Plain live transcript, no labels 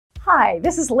Hi,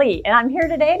 this is Lee, and I'm here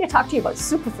today to talk to you about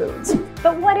superfoods.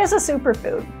 But what is a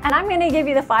superfood? And I'm going to give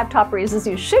you the 5 top reasons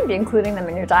you should be including them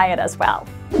in your diet as well.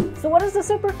 So what is a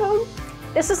superfood?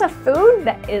 This is a food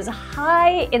that is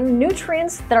high in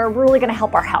nutrients that are really going to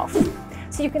help our health.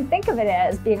 So you can think of it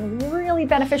as being really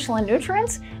beneficial in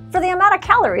nutrients for the amount of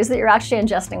calories that you're actually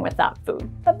ingesting with that food.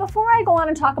 But before I go on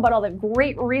and talk about all the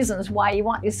great reasons why you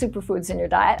want these superfoods in your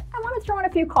diet, I want to throw in a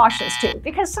few cautions too,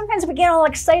 because sometimes we get all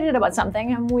excited about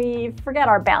something and we forget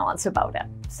our balance about it.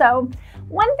 So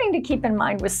one thing to keep in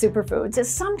mind with superfoods is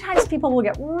sometimes people will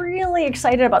get really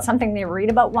excited about something they read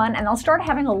about one and they'll start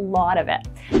having a lot of it.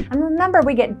 And remember,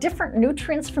 we get different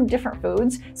nutrients from different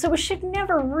foods, so we should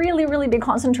never really be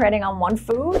concentrating on one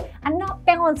food and not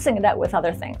balancing it out with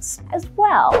other things. As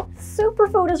well,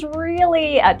 superfood is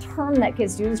really a term that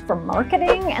gets used for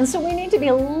marketing, and so we need to be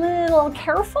a little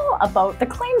careful about the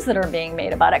claims that are being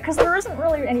made about it, because there isn't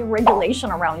really any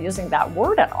regulation around using that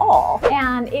word at all.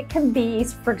 And it can be,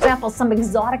 for example, some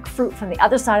exotic fruit from the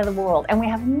other side of the world, and we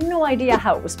have no idea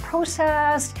how it was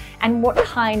processed and what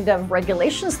kind of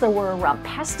regulations there were around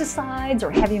pesticides or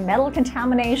heavy metal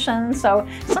contamination. So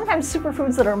sometimes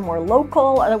superfoods that are more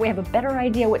local or that we have a better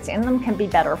idea what's in them can be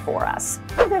better for us.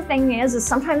 Another thing is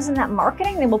sometimes in that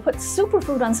marketing they will put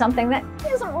superfood on something that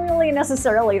isn't really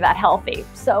necessarily that healthy.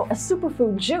 So a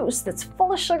superfood juice that's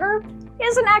full of sugar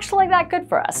isn't actually that good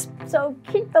for us. So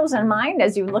keep those in mind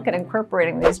as you look at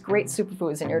incorporating these great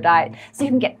superfoods in your diet so you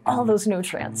can get all those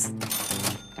nutrients.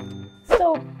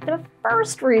 So the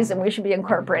first reason we should be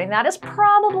incorporating that is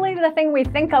probably the thing we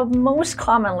think of most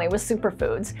commonly with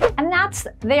superfoods, and that's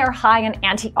they are high in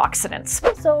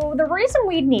antioxidants. So the reason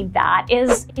we need that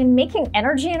is in making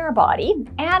energy in our body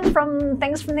and from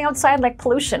things from the outside like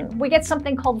pollution. We get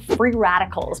something called free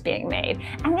radicals being made,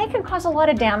 and they can cause a lot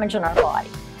of damage in our body.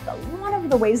 But one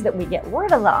of the ways that we get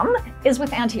rid of them is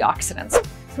with antioxidants.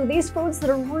 So these foods that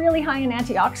are really high in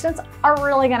antioxidants are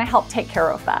really going to help take care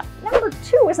of that. Number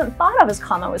 2 isn't thought of as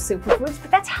common with superfoods,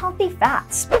 but that's healthy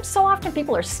fats. So often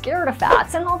people are scared of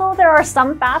fats, and although there are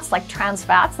some fats like trans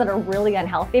fats that are really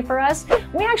unhealthy for us,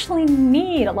 we actually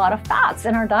need a lot of fats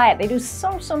in our diet. They do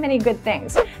so many good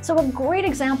things. So a great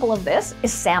example of this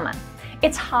is salmon.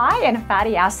 It's high in a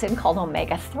fatty acid called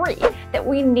omega-3 that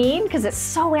we need because it's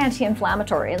so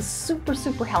anti-inflammatory and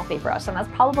super healthy for us, and that's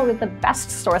probably the best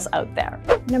source out there.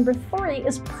 Number 3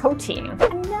 is protein.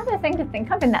 Another thing to think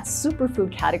of in that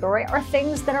superfood category are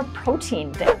things that are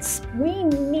protein dense. We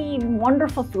need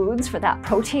wonderful foods for that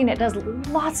protein. It does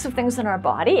lots of things in our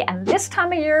body, and this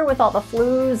time of year with all the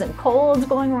flus and colds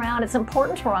going around, it's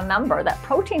important to remember that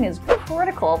protein is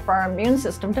critical for our immune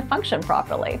system to function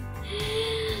properly.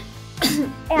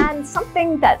 And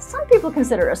something that some people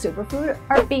consider a superfood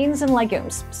are beans and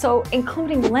legumes. So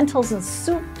including lentils and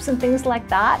soups and things like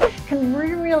that can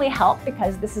really help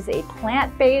because this is a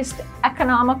plant-based,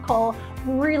 economical,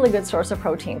 really good source of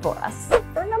protein for us.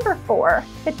 For number 4,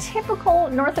 the typical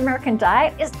North American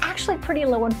diet is actually pretty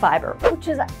low in fiber, which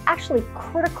is actually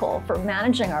critical for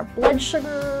managing our blood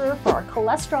sugar, for our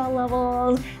cholesterol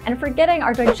levels, and for getting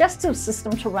our digestive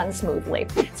system to run smoothly.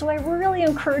 So I really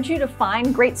encourage you to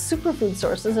find great superfood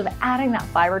sources of adding that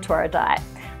fiber to our diet.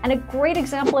 And a great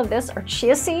example of this are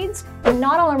chia seeds. And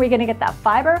not only are we going to get that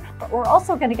fiber, but we're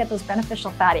also going to get those beneficial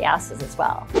fatty acids as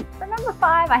well. For number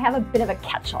 5, I have a bit of a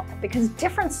catch-all because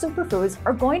different superfoods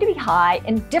are going to be high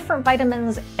in different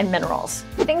vitamins and minerals.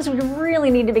 Things we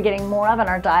really need to be getting more of in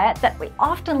our diet that we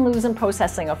often lose in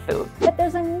processing of food. But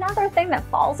there's another thing that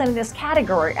falls into this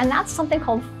category, and that's something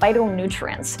called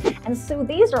phytonutrients. And so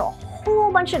these are a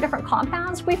whole bunch of different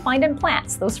compounds we find in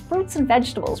plants, those fruits and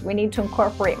vegetables we need to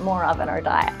incorporate more of in our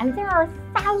diet. And there are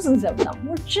thousands of them.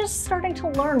 We're just starting to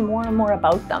learn more and more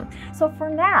about them. So for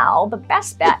now, the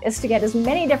best bet is to get as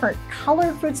many different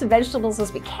colored fruits and vegetables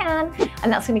as we can,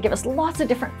 and that's going to give us lots of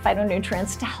different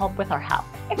phytonutrients to help with our health.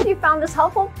 If you found this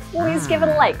helpful, please give it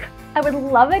a like. I would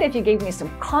love it if you gave me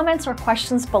some comments or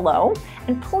questions below,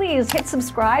 and please hit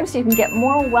subscribe so you can get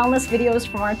more wellness videos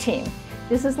from our team.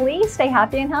 This is Lee. Stay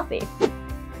happy and healthy.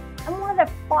 I'm one of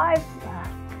the 5...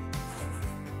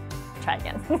 try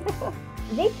again.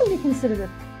 They can be considered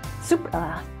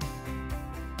a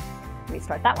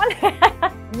restart that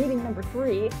one. Meaning number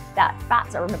 3, that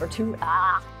fats are number 2.